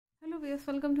viewers,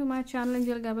 welcome to my channel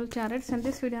Angel Gabble Tarots, and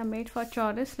this video I made for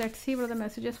Taurus. Let's see what are the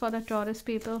messages for the Taurus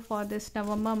people for this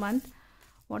November month,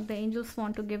 what the angels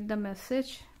want to give the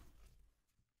message.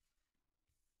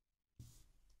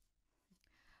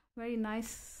 Very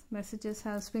nice messages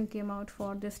has been came out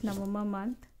for this November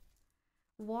month.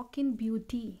 Walk in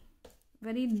beauty,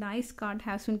 very nice card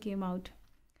has been came out.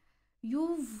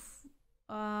 You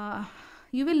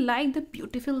will like the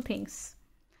beautiful things,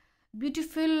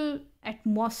 beautiful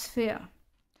atmosphere.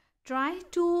 Try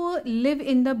to live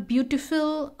in the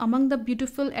beautiful, among the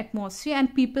beautiful atmosphere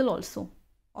and people also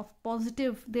of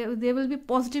positive. There will be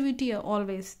positivity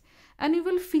always, and you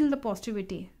will feel the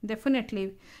positivity.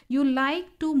 Definitely you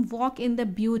like to walk in the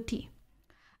beauty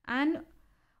and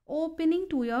opening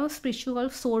to your spiritual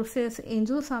sources.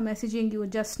 Angels are messaging you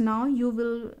just now.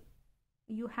 You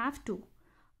have to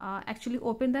actually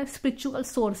open the spiritual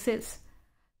sources.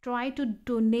 Try to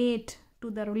donate to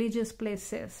the religious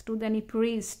places, to any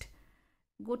priest.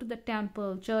 Go to the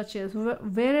temple, churches,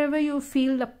 wherever you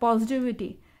feel the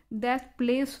positivity, that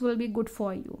place will be good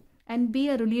for you. And be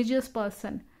a religious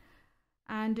person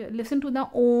and listen to the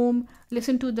Om,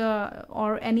 listen to the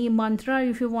or any mantra.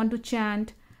 If you want to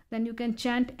chant, then you can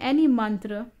chant any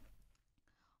mantra,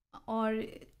 or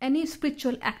any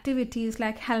spiritual activities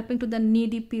like helping to the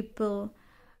needy people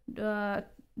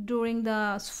during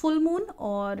the full moon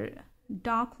or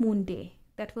dark moon day.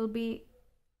 That will be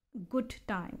good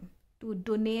time to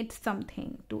donate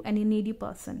something to any needy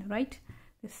person, right?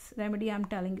 This remedy I'm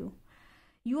telling you,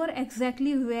 you are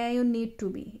exactly where you need to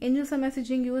be. Angels are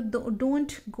messaging you,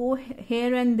 don't go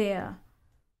here and there.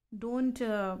 Don't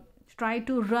try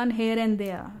to run here and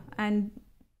there and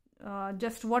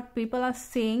just what people are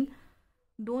saying.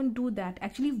 Don't do that.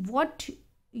 Actually, what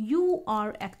you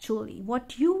are actually,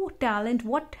 what you talent,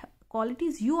 what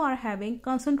qualities you are having,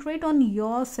 concentrate on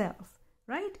yourself,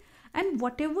 right? And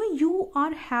whatever you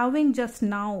are having just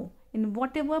now, in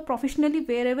whatever professionally,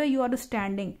 wherever you are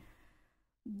standing,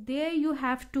 there you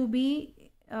have to be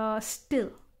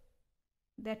still.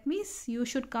 That means you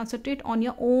should concentrate on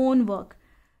your own work.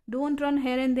 Don't run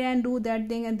here and there and do that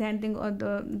thing and that thing, or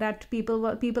that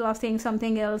people are saying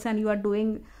something else and you are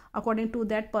doing according to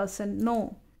that person.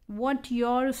 No, what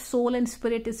your soul and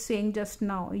spirit is saying just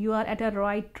now, you are at a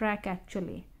right track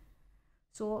actually.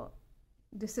 So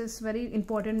this is very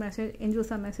important message.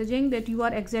 Angels are messaging that you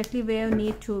are exactly where you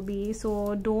need to be.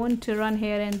 So don't run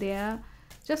here and there.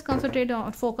 Just concentrate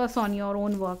on, focus on your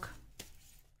own work.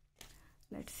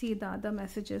 Let's see the other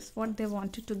messages, what they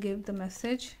wanted to give the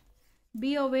message.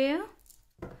 Be aware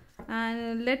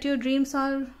and let your dreams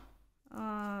are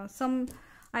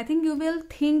I think you will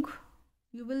think,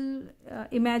 you will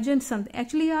imagine something.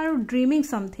 Actually, you are dreaming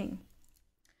something,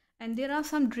 and there are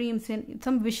some dreams and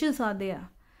some wishes are there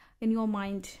in your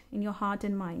mind, in your heart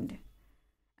and mind,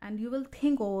 and you will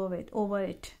think over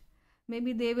it.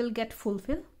 Maybe they will get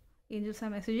fulfilled. Angels are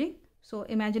messaging. So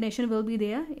imagination will be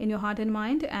there in your heart and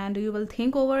mind, and you will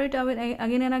think over it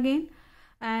again and again.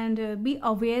 And be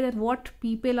aware that what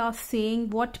people are saying,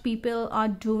 what people are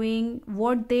doing,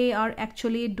 what they are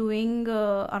actually doing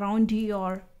around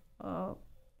your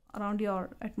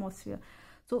atmosphere.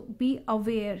 So be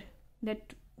aware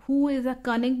that who is a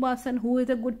cunning person, who is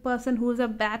a good person, who is a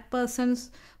bad person,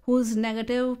 who is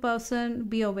negative person.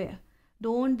 Be aware.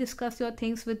 Don't discuss your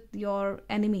things with your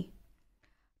enemy.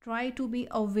 Try to be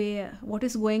aware what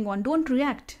is going on. Don't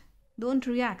react,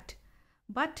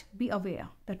 but be aware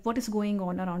that what is going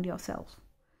on around yourself.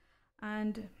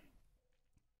 And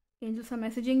angels are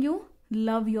messaging you,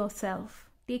 love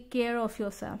yourself, take care of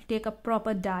yourself, take a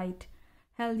proper diet,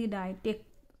 healthy diet, take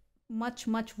much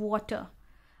water,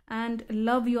 and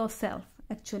love yourself.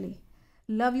 Actually,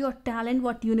 love your talent,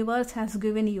 what universe has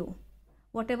given you,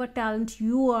 whatever talent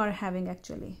you are having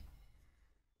actually.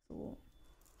 So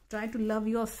try to love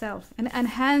yourself and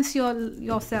enhance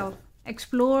yourself,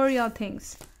 explore your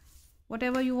things.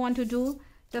 Whatever you want to do,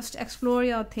 just explore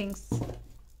your things.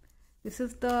 This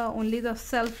is only the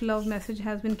self-love message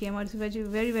has been came out. It's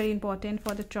very important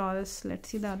for the Taurus. Let's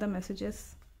see the other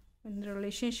messages in the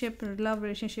relationship, love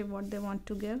relationship, what they want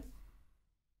to give.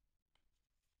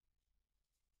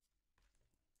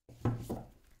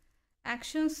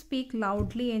 Actions speak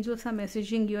loudly. Angels are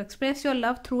messaging you, express your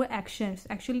love through actions.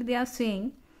 Actually, they are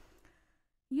saying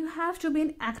you have to be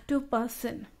an active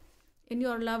person in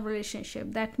your love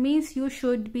relationship. That means you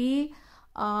should be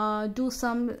do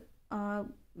some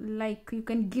like you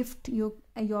can gift your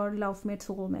love mate,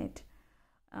 soulmate.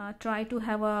 Try to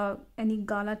have any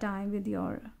gala time with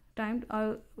your time.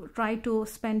 Try to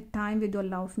spend time with your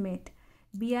love mate.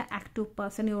 Be an active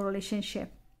person in your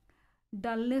relationship.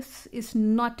 Dullness is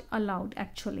not allowed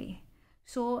actually.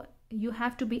 So you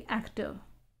have to be active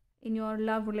in your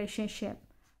love relationship.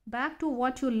 Back to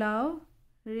what you love,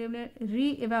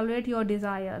 re-evaluate your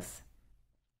desires.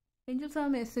 Angels are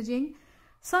messaging,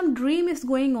 some dream is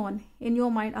going on in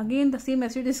your mind. Again, the same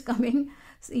message is coming.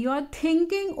 So you are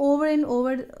thinking over and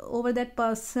over that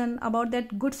person, about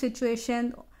that good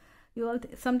situation.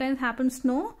 Sometimes happens,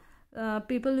 no?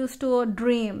 People used to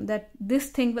dream that this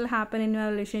thing will happen in your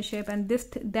relationship and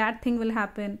that thing will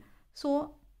happen.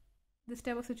 So this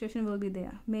type of situation will be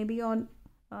there. Maybe your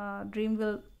dream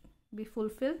will be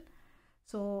fulfilled.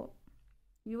 So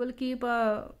you will keep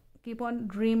on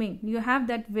dreaming. You have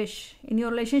that wish in your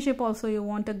relationship also. You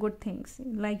want a good things,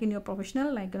 like in your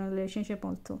professional, like in a relationship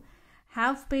also.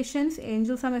 Have patience.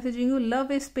 Angels are messaging you.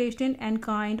 Love is patient and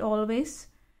kind always.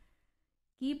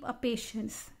 Keep a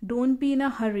patience. Don't be in a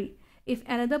hurry. If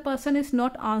another person is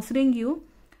not answering you,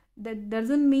 that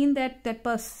doesn't mean that that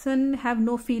person have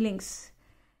no feelings.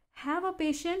 Have a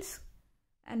patience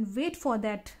and wait for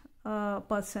that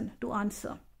person to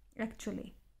answer.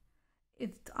 Actually,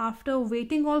 it's after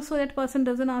waiting also that person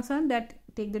doesn't answer, that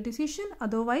take the decision.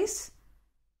 Otherwise,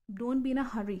 don't be in a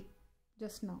hurry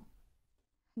just now.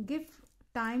 Give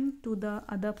time to the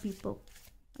other people,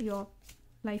 your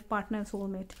life partner,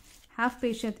 soulmate. Have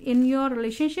patience in your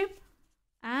relationship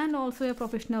and also your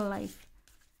professional life.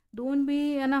 Don't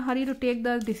be in a hurry to take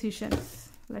the decisions.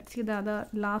 Let's see the other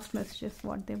last messages,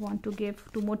 what they want to give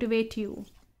to motivate you.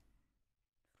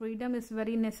 Freedom is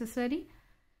very necessary.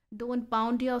 Don't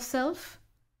bound yourself.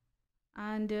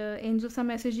 And angels are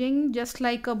messaging, just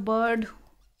like a bird.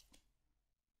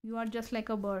 You are just like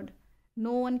a bird.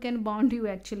 No one can bound you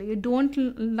actually. You don't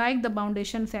like the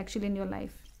foundations actually in your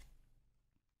life.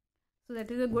 So that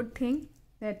is a good thing,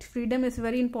 that freedom is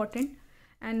very important.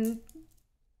 And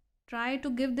try to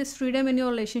give this freedom in your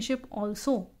relationship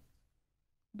also.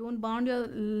 Don't bound your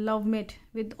love mate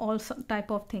with all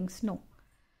type of things. No.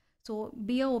 So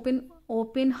be a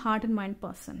open heart and mind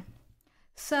person.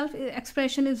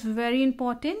 Self-expression is very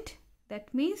important.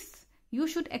 That means you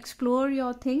should explore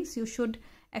your things. You should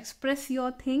express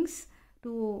your things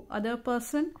to other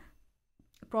person.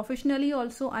 Professionally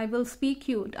also, I will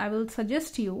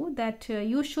suggest you that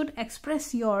you should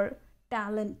express your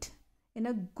talent in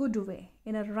a good way,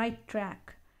 in a right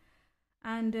track.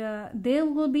 And there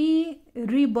will be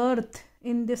rebirth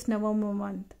in this November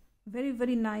month. Very,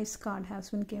 very nice card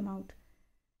has been came out.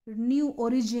 New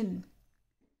origin,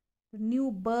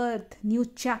 new birth, new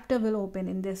chapter will open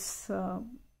in this,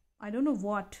 I don't know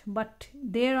what, but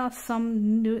there are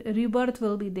some rebirth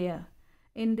will be there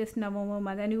in this November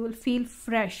month, and you will feel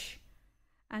fresh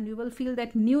and you will feel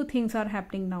that new things are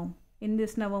happening now in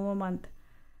this November month.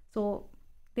 So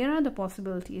there are the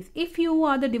possibilities. If you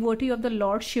are the devotee of the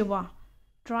Lord Shiva,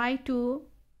 try to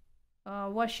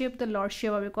worship the Lord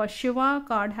Shiva, because Shiva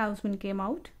card has been came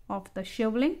out of the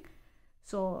Shivling.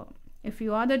 So if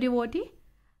you are the devotee,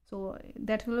 so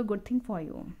that will be a good thing for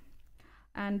you.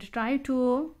 And try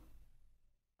to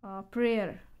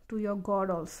prayer to your God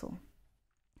also,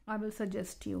 I will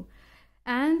suggest you.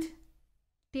 And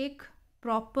take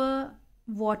proper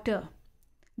water.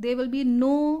 There will be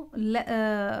no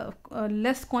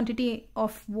less quantity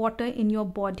of water in your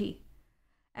body.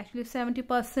 Actually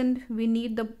 70% we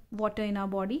need the water in our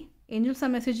body. Angels are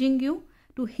messaging you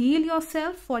to heal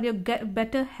yourself for your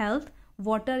better health.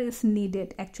 Water is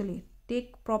needed actually.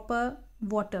 Take proper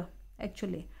water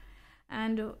actually.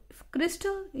 And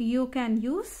crystal you can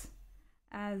use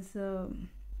as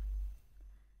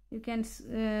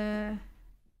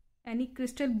any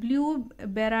crystal. Blue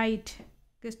barite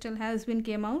crystal has been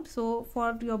came out. So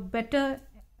for your better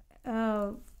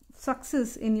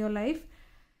success in your life,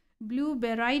 blue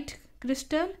barite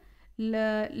crystal,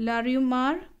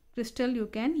 Larimar crystal you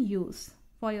can use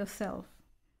for yourself.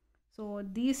 So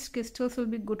these crystals will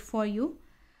be good for you.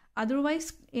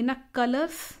 Otherwise, in a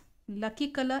colors, lucky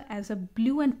color as a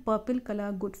blue and purple color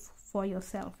are good for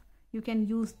yourself. You can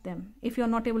use them if you are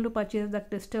not able to purchase the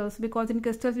crystals, because in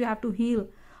crystals you have to heal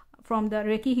from the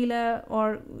Reiki healer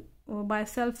or by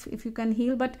self if you can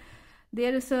heal, but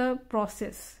there is a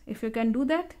process. If you can do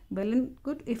that, well and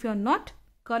good. If you are not,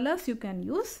 colors you can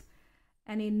use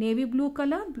any navy blue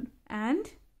color and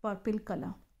purple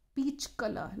color, peach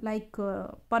color, like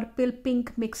purple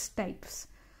pink mixed types.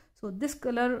 So this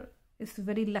color is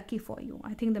very lucky for you.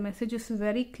 I think the message is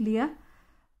very clear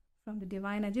from the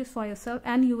divine energies for yourself,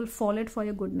 and you will follow it for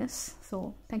your goodness.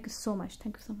 So thank you so much.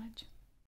 Thank you so much.